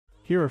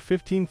Here are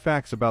 15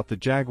 facts about the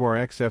Jaguar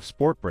XF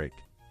Sportbrake.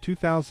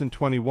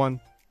 2021.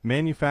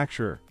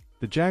 Manufacturer.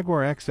 The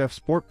Jaguar XF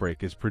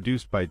Sportbrake is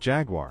produced by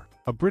Jaguar,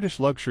 a British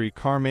luxury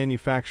car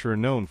manufacturer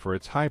known for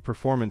its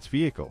high-performance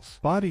vehicles.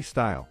 Body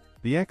style.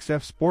 The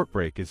XF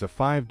Sportbrake is a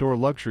 5-door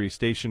luxury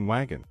station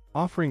wagon,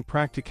 offering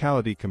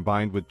practicality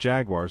combined with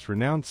Jaguar's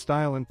renowned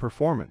style and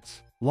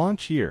performance.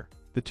 Launch year.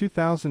 The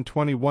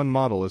 2021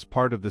 model is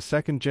part of the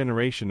second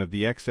generation of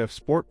the XF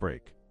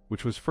Sportbrake,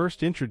 which was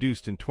first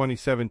introduced in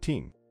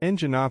 2017.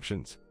 Engine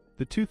options.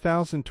 The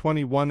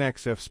 2021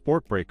 XF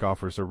Sportbrake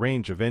offers a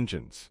range of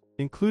engines,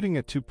 including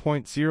a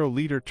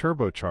 2.0-liter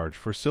turbocharged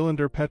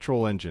four-cylinder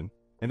petrol engine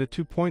and a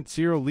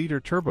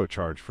 2.0-liter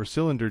turbocharged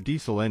four-cylinder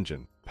diesel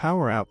engine.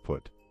 Power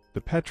output.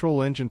 The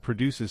petrol engine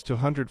produces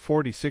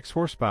 246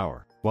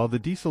 horsepower, while the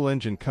diesel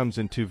engine comes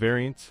in two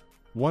variants,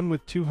 one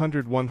with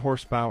 201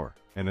 horsepower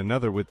and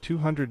another with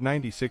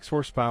 296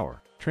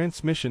 horsepower.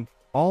 Transmission.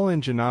 All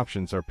engine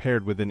options are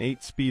paired with an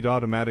 8-speed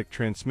automatic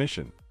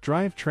transmission.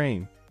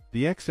 Drivetrain.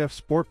 The XF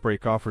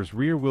Sportbrake offers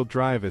rear-wheel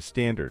drive as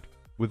standard,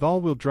 with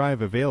all-wheel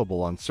drive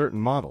available on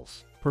certain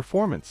models.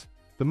 Performance.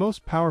 The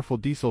most powerful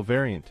diesel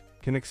variant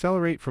can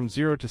accelerate from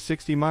 0 to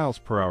 60 miles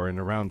per hour in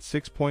around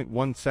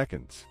 6.1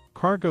 seconds.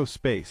 Cargo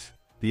space.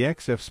 The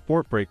XF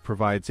Sportbrake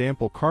provides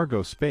ample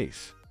cargo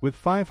space, with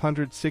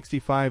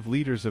 565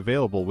 liters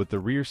available with the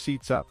rear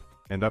seats up,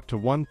 and up to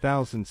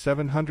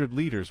 1,700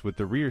 liters with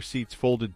the rear seats folded